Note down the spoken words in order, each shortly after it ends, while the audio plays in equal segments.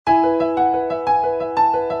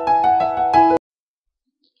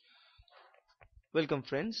Welcome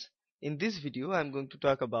friends. In this video I am going to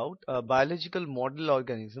talk about a biological model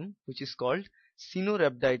organism which is called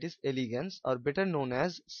Caenorhabditis elegans, or better known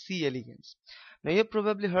as C. elegans. Now you have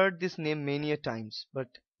probably heard this name many a times, but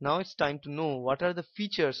now it's time to know what are the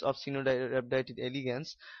features of Caenorhabditis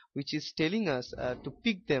elegans, which is telling us to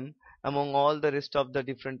pick them among all the rest of the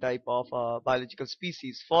different type of biological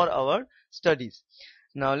species for our studies.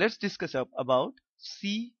 Now let's discuss about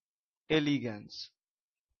C. elegans.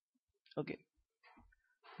 Okay.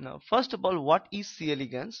 Now, first of all, what is C.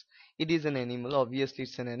 elegans? It is an animal. Obviously,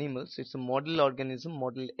 it's an animal. So, it's a model organism,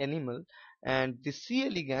 model animal. And the C.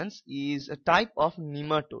 elegans is a type of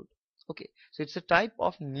nematode. Okay, so it's a type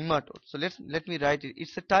of nematode. So, let me write it.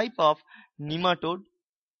 It's a type of nematode.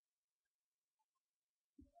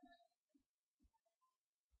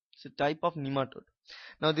 It's a type of nematode.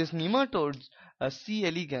 Now, this nematode C.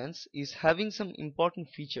 elegans is having some important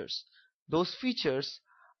features. Those features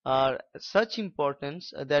are such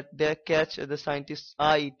importance that they catch the scientist's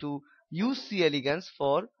eye to use C. elegans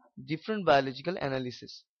for different biological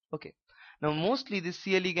analysis. Okay. Now mostly the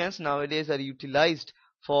C. elegans nowadays are utilized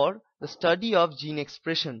for the study of gene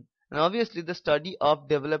expression and obviously the study of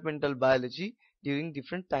developmental biology during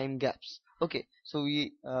different time gaps. Okay. So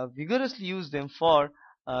we vigorously use them for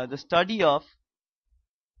the study of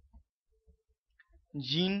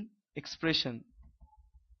gene expression.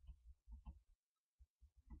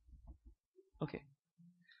 Okay,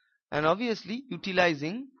 and obviously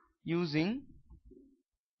using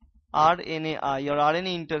RNAi or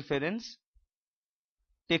RNA interference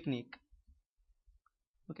technique.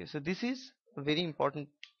 Okay, so this is a very important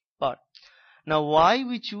part. Now why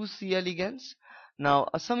we choose C. elegans? Now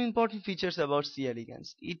some important features about C.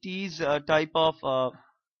 elegans. It is a type of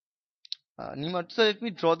nematode. So let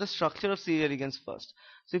me draw the structure of C. elegans first.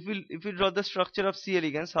 So if we draw the structure of C.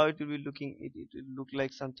 elegans, how it will be looking, it will look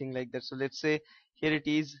like something like that. So let's say here it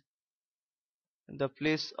is the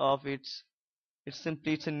place of it's a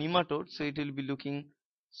nematode, so it will be looking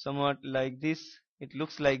somewhat like this. It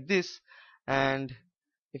looks like this, and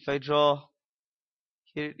if I draw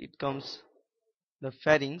here, it comes the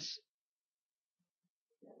pharynx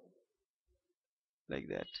like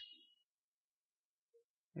that,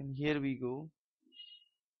 and here we go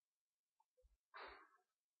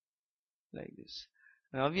like this.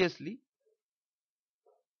 And obviously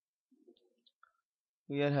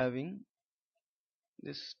we are having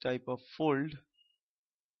this type of fold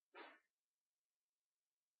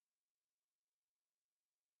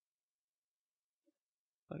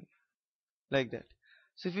like that.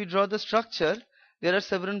 So if we draw the structure, there are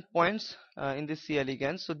several points in this C.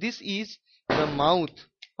 elegans. So this is the mouth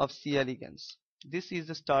of C. elegans. This is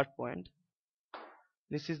the start point.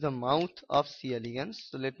 This is the mouth of C. elegans.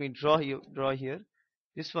 So let me draw here.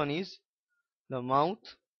 This one is the mouth.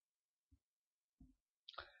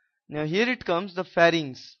 Now here it comes the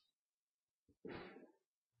pharynx.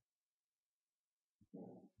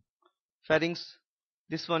 Pharynx.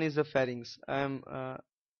 This one is the pharynx. I am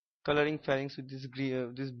coloring pharynx with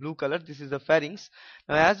this blue color. This is the pharynx.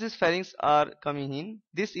 Now as these pharynx are coming in,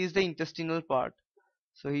 this is the intestinal part.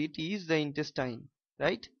 So it is the intestine,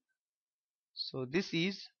 right? So this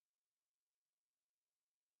is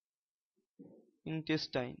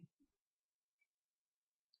intestine,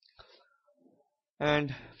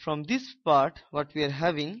 and from this part what we are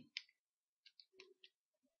having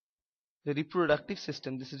the reproductive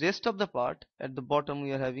system. This is rest of the part. At the bottom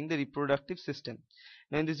we are having the reproductive system.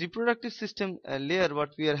 Now in this reproductive system layer,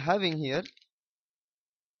 what we are having here,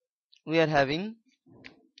 we are having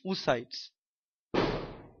oocytes,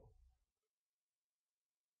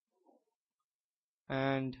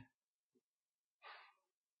 and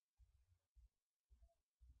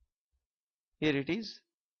here it is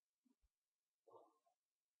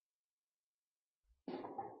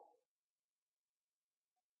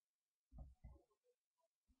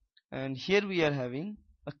and here we are having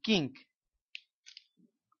a kink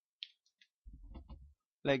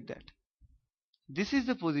like that. This is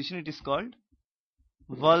the position. It is called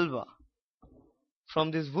vulva.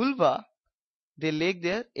 From this vulva they lay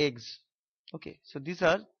their eggs. Okay, so these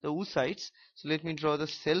are the oocytes. So let me draw the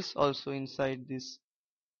cells also inside this.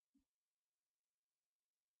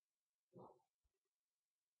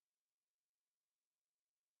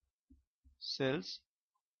 Cells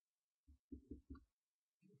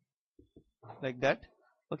like that.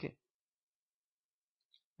 Okay,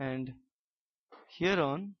 and here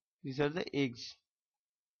on these are the eggs.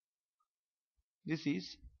 This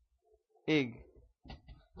is egg.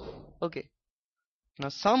 Okay, now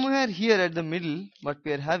somewhere here at the middle what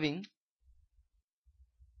we are having,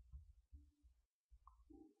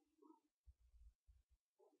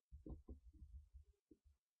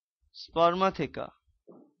 spermatheca,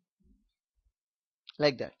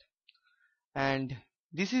 like that. And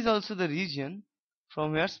this is also the region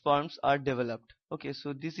from where sperms are developed. Okay,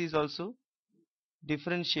 so this is also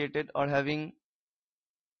differentiated or having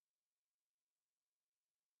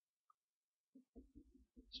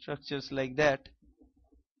structures like that.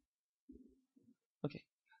 Okay,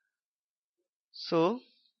 so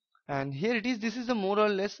and here it is, this is the more or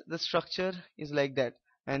less the structure is like that,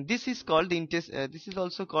 and this is called the this is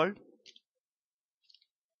also called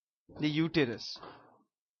the uterus.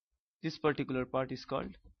 This particular part is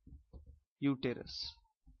called uterus.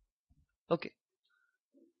 Okay,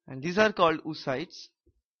 and these are called oocytes.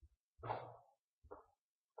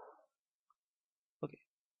 Okay,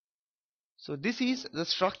 so this is the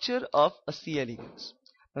structure of a C. elegans.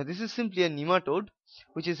 Now this is simply a nematode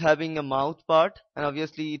which is having a mouth part, and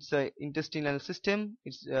obviously it's a intestinal system,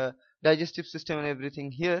 it's a digestive system and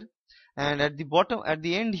everything here. And at the bottom, at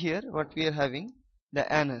the end here, what we are having,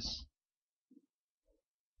 the anus.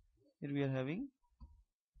 Here we are having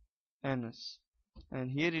anus, and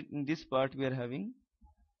here in this part we are having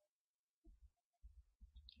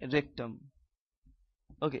rectum.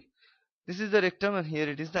 Okay, this is the rectum and here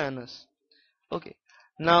it is the anus. Okay,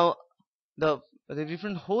 now the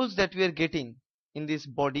different holes that we are getting in this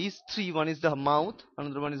body is three. One is the mouth,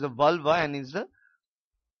 another one is the vulva, and is the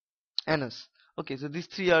anus. Okay, so these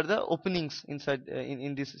three are the openings inside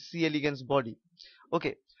in this C. elegans body.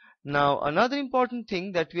 Okay, now another important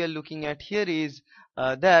thing that we are looking at here is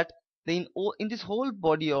that in this whole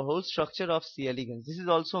body or whole structure of C. elegans, this is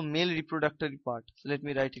also male reproductory part. So let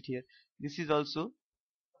me write it here. This is also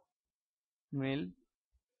male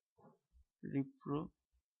reproductory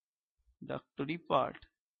part.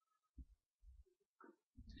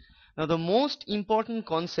 Now the most important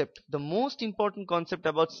concept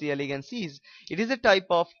about C. elegans is it is a type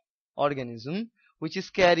of organism which is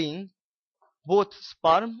carrying both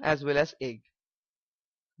sperm as well as egg.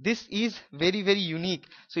 This is very, very unique.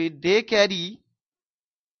 So they carry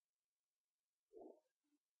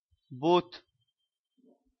both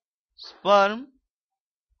sperm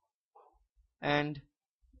and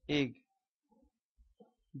egg.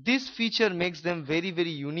 This feature makes them very, very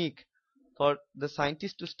unique for the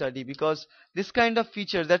scientists to study, because this kind of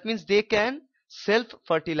feature, that means they can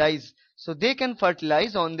self-fertilize. So they can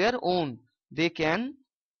fertilize on their own. They can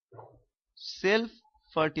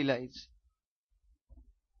self-fertilize.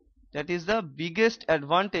 That is the biggest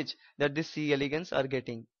advantage that the C. elegans are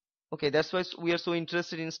getting. Okay, that's why we are so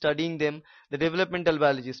interested in studying them, the developmental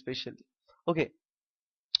biology especially. Okay,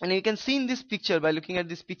 and you can see in this picture, by looking at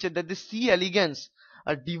this picture, that the C. elegans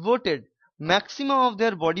are devoted maximum of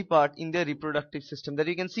their body part in their reproductive system. That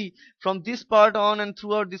you can see from this part on and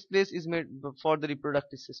throughout this place is made for the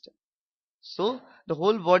reproductive system. So the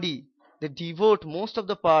whole body, they devote most of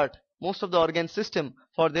the part, most of the organ system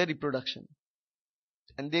for their reproduction,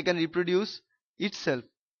 and they can reproduce itself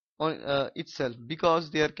on itself because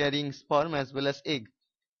they are carrying sperm as well as egg.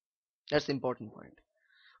 That's the important point.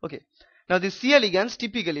 Okay, now the C. elegans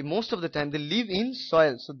typically most of the time they live in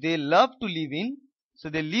soil. So they love to live in,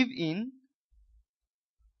 they live in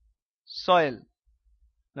soil.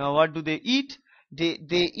 Now what do they eat? They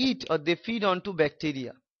eat or they feed on to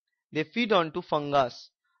bacteria. They feed on to fungus.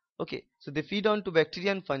 Okay, so they feed on to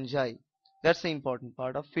bacteria and fungi. That's the important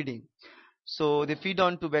part of feeding. So they feed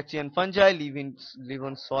on to bacteria and fungi, live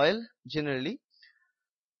on soil generally.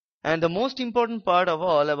 And the most important part of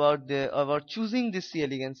all about choosing this C.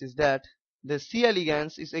 elegans is that the C.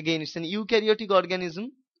 elegans is, again, it's an eukaryotic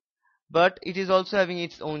organism, but it is also having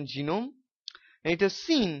its own genome. And it is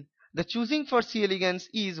seen the choosing for C. elegans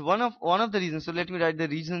is one of the reasons. So let me write the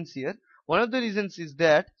reasons here. One of the reasons is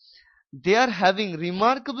that they are having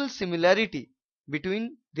remarkable similarity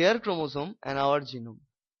between their chromosome and our genome.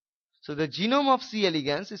 So the genome of C.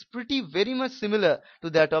 elegans is very much similar to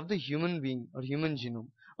that of the human being or human genome.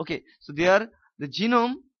 Okay, so the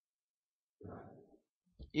genome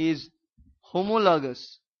is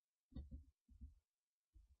homologous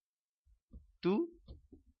to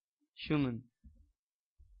human.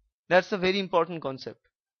 That's a very important concept.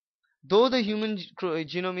 Though the human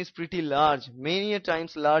genome is pretty large, many a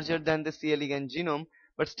times larger than the C. elegans genome,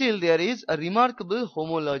 but still there is a remarkable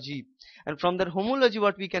homology. And from that homology,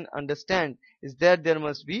 what we can understand is that there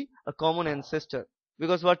must be a common ancestor.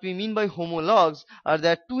 Because what we mean by homologs are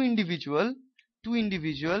that two individual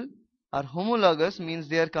are homologous, means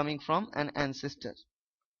they are coming from an ancestor.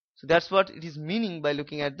 So that's what it is meaning by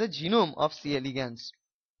looking at the genome of C. elegans.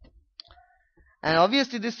 And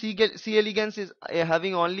obviously this C. elegans is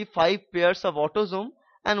having only 5 pairs of autosome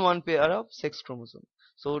and 1 pair of sex chromosome.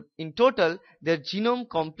 So in total their genome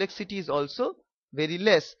complexity is also very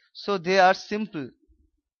less, so they are simple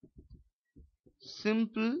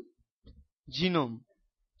genome.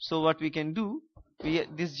 So what we can do,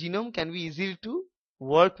 this genome can be easy to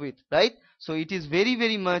work with, right? So it is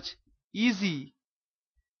very much easy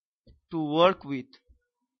to work with.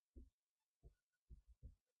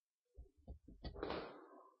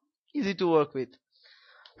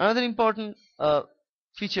 Another important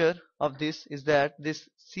feature of this is that this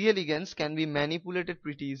C. elegans can be manipulated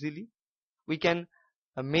pretty easily. We can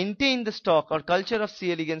maintain the stock or culture of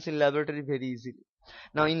C. elegans in laboratory very easily.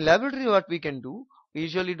 Now in laboratory what we can do, we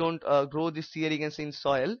usually don't grow this C. elegans in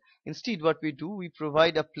soil. Instead what we do, we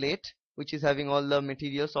provide a plate which is having all the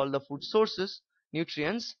materials, all the food sources,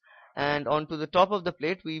 nutrients, and onto the top of the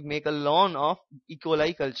plate we make a lawn of E.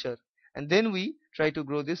 coli culture, and then we try to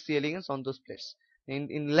grow this C. elegans on those plates.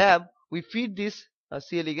 In lab we feed this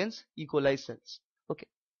C. elegans E. coli cells. Okay,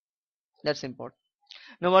 that's important.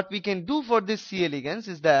 Now what we can do for this C. elegans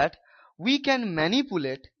is that we can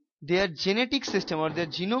manipulate their genetic system or their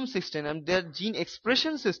genome system and their gene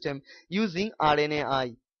expression system using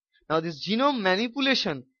RNAi. Now this genome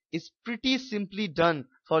manipulation is pretty simply done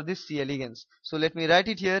for this C. elegans. So let me write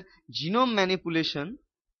it here. Genome manipulation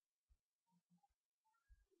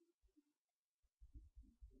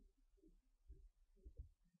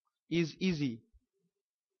is easy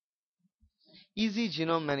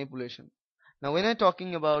genome manipulation. Now when I'm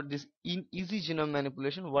talking about this easy genome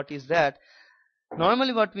manipulation, what is that?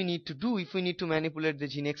 Normally what we need to do, if we need to manipulate the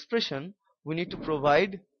gene expression, we need to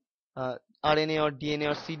provide RNA or DNA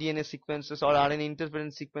or cDNA sequences or RNA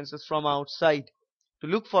interference sequences from outside to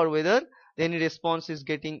look for whether any response is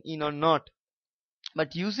getting in or not.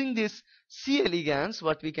 But using this C. elegans,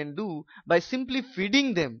 what we can do, by simply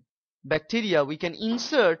feeding them bacteria, we can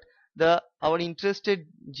insert our interested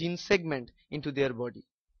gene segment into their body.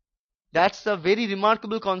 That's a very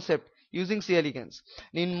remarkable concept using C. elegans.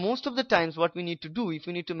 In most of the times what we need to do, if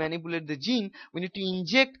we need to manipulate the gene, we need to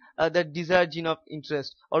inject the desired gene of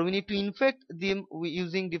interest, or we need to infect them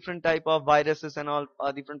using different type of viruses and all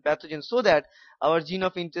different pathogens, so that our gene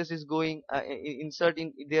of interest is going insert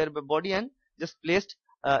in their body and just placed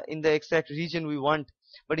in the exact region we want.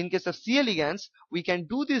 But in case of C. elegans, we can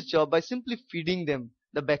do this job by simply feeding them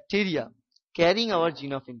the bacteria carrying our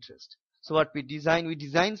gene of interest. So what we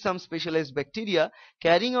design some specialized bacteria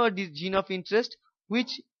carrying our gene of interest,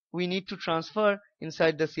 which we need to transfer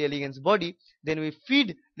inside the C. elegans body. Then we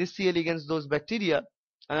feed this C. elegans those bacteria,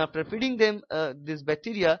 and after feeding them this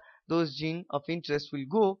bacteria, those gene of interest will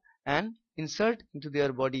go and insert into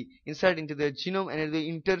their body, insert into their genome, and it will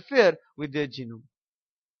interfere with their genome.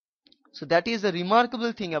 So that is a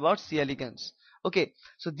remarkable thing about C. elegans. Okay,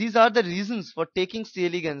 so these are the reasons for taking C.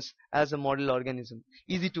 elegans as a model organism.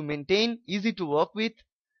 Easy to maintain, easy to work with,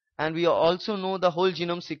 and we also know the whole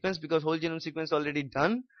genome sequence, because whole genome sequence already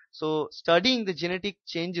done. So studying the genetic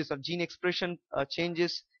changes or gene expression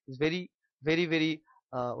changes is very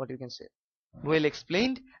what you can say, well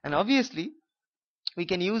explained, and obviously we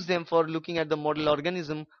can use them for looking at the model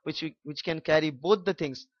organism, which can carry both the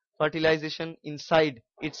things, fertilization inside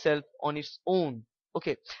itself on its own.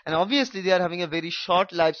 Okay, and obviously they are having a very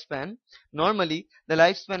short lifespan. Normally the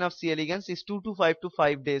lifespan of C. elegans is 2 to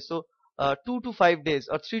 5 days. So 2 to 5 days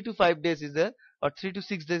or 3 to 5 days is the, or 3 to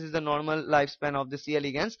 6 days is the normal lifespan of the C.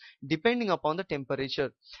 elegans, depending upon the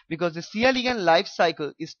temperature, because the C. elegans life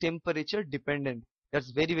cycle is temperature dependent.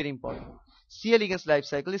 That's very important. C. elegans life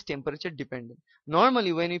cycle is temperature dependent.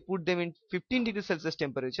 Normally when we put them in 15 degrees Celsius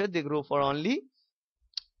temperature, they grow for only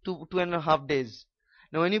 2.5 days.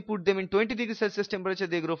 Now when you put them in 20 degrees Celsius temperature,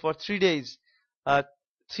 they grow for 3 days,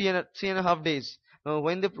 3.5 days. Now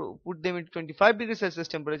when they put them in 25 degrees Celsius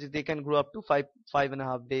temperature, they can grow up to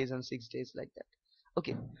 5.5 days and 6 days, like that.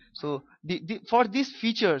 Okay, so for these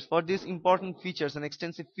features, for these important features and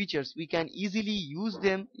extensive features, we can easily use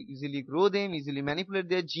them, easily grow them, easily manipulate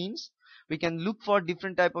their genes. We can look for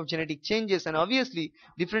different type of genetic changes, and obviously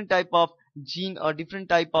different type of gene or different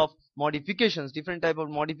type of modifications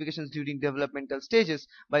during developmental stages,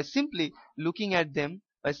 by simply looking at them,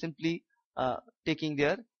 by simply taking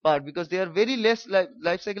their part, because they are very less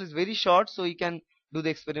life cycle is very short, so you can do the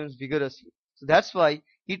experiments vigorously. So that's why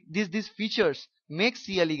these features make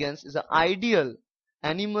C. elegans is an ideal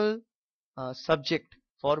animal subject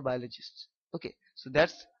for biologists. Okay, so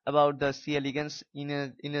that's about the C. elegans in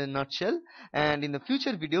a nutshell, and in the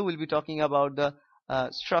future video we'll be talking about the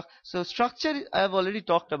structure. I have already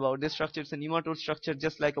talked about this structure. It's a nematode structure,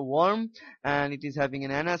 just like a worm, and it is having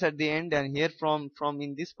an anus at the end, and here from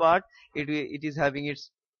in this part it is having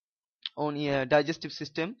its own digestive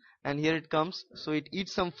system, and here it comes, so it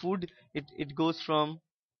eats some food, it goes from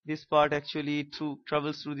this part, actually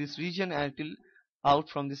travels through this region, and it will out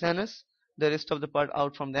from this anus, the rest of the part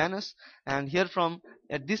out from the anus, and here from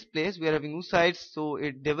at this place we are having oocytes, so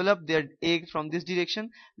it developed their egg from this direction.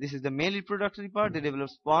 This is the male reproductory part. They develop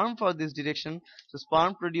sperm for this direction, so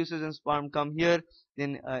sperm produces and sperm come here,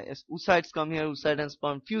 then as oocytes come here, oocyte and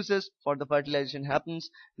sperm fuses for the fertilization happens,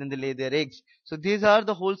 then they lay their eggs. So these are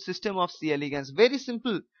the whole system of C. elegans. Very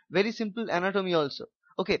simple anatomy also.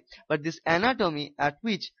 Okay, but this anatomy at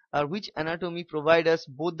which anatomy provide us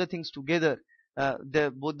both the things together,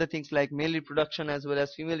 both the things like male reproduction as well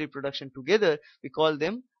as female reproduction together, we call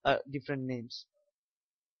them different names.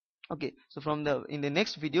 Okay, so in the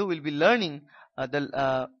next video we'll be learning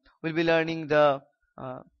the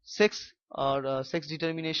sex or sex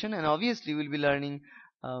determination, and obviously we'll be learning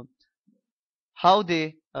how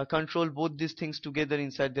they control both these things together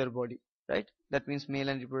inside their body, right? That means male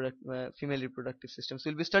and female reproductive systems.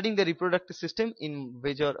 We'll be studying the reproductive system in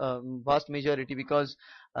vast majority, because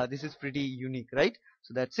this is pretty unique, right?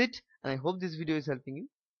 So that's it, and I hope this video is helping you.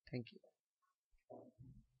 Thank you.